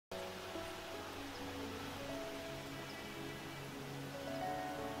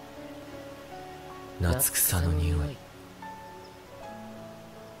夏草の匂い。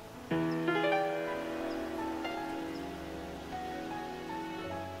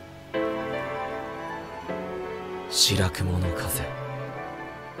白雲の風。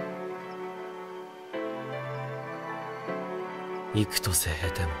幾とせ経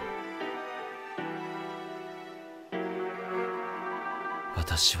ても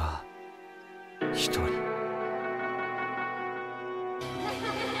私は一人。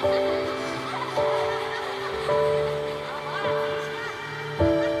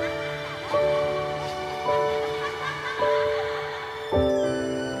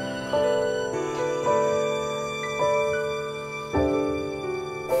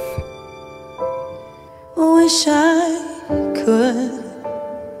Wish I could,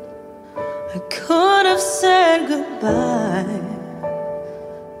 I could have said goodbye.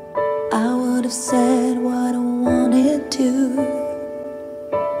 I would have said what I wanted to,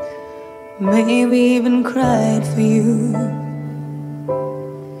 maybe even cried for you.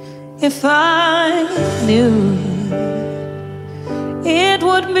 If I knew it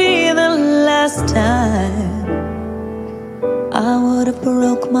would be the last time, I would have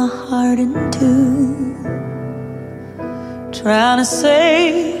broke my heart in two, trying to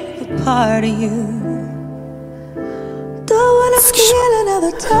save a part of you. Don't wanna feel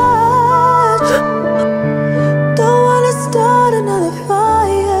another touch, don't wanna start another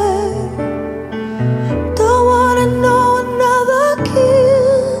fire, don't wanna know another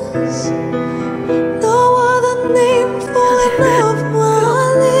kiss, no other name falling off my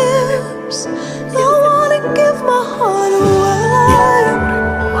lips. Don't wanna give my heart away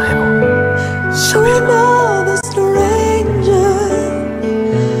to another stranger,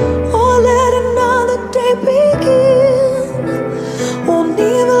 or let another day begin. Won't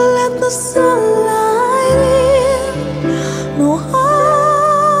even let the sunlight in. No,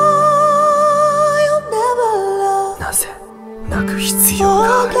 I'll never love なぜ泣く必要が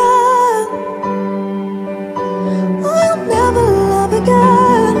ある。 again. I'll never love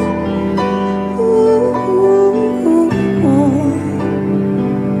again.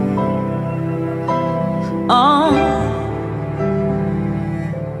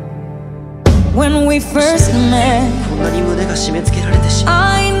 When we first met, こんなに胸が締め付けられてしまう。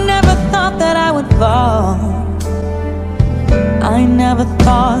 I never thought that I would fall. I never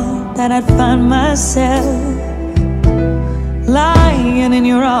thought that I'd find myself lying in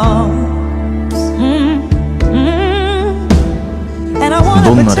your arms. And I wanna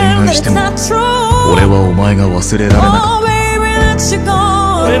どんな恋 pretend 愛 that して it's も not true. 俺はお前が忘れられなかっ Oh, baby, that you're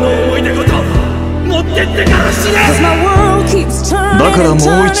gone. 俺の思い出ごと持ってってから死ね。 'Cause my world keeps た。 turning だからもう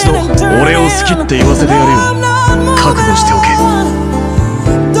一度 and turning 俺を好きって言わせてやるよ。 覚悟しておけ。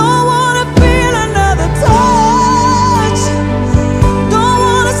 Don't wanna feel another touch. Don't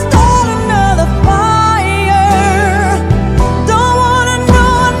wanna start another fire. Don't wanna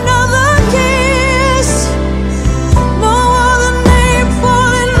know another kiss. No other name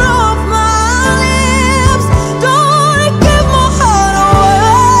falling off my lips. Don't wanna give my heart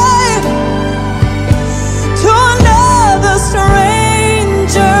away to another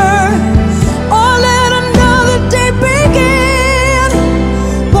stranger, or let another day begin.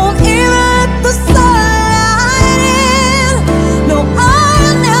 Won't even let the sunlight in. No,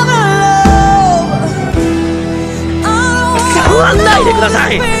 I'll never love. I 触らないでくださ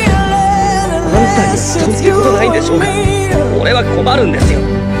い。 don't あんたにそういうことないんでしょうか。俺は困るんですよ。思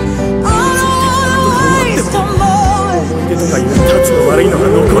い出とかいうタチの悪いのが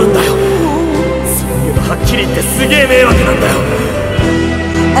残るんだよ。そういうのはっきり言ってすげえ迷惑なんだよ。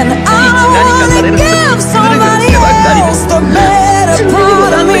 And I don't wanna give somebody else the better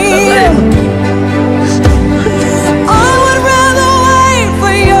part of me. I would rather wait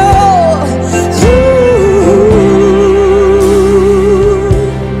for you.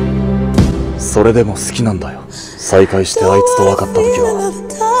 それでも好きなんだよ。再会してあいつと分かった時は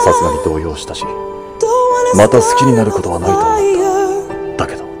さすがに動揺したし、また好きになることはないと思った。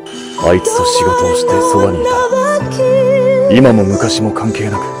だけどあいつと仕事をしてそばにいたら、今も昔も関係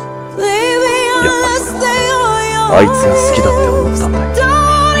なく、やっぱり俺はあいつが好きだって思ったんだよ。 Don't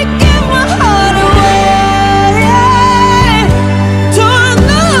wanna give my heart away to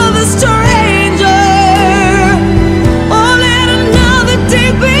another stranger, or let another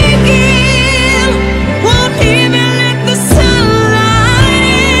day begin. Won't even let the sunlight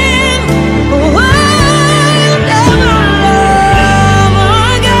in. Oh, I'll never love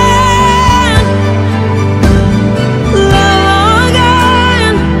again. Love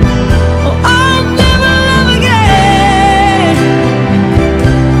again. Oh, I'll never love again.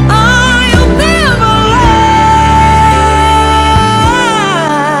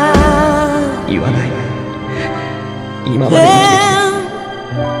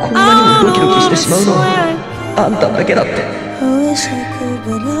 あんただけだって I wish I could,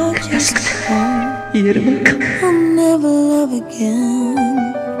 but I just won't. 言えるもんか I'll never love again.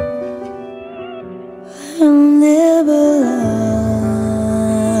 I'll never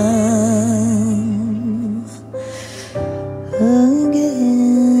love again.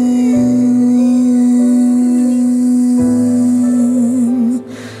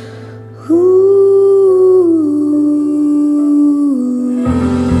 Ooh.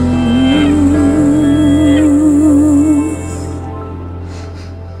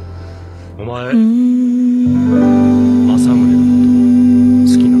 お前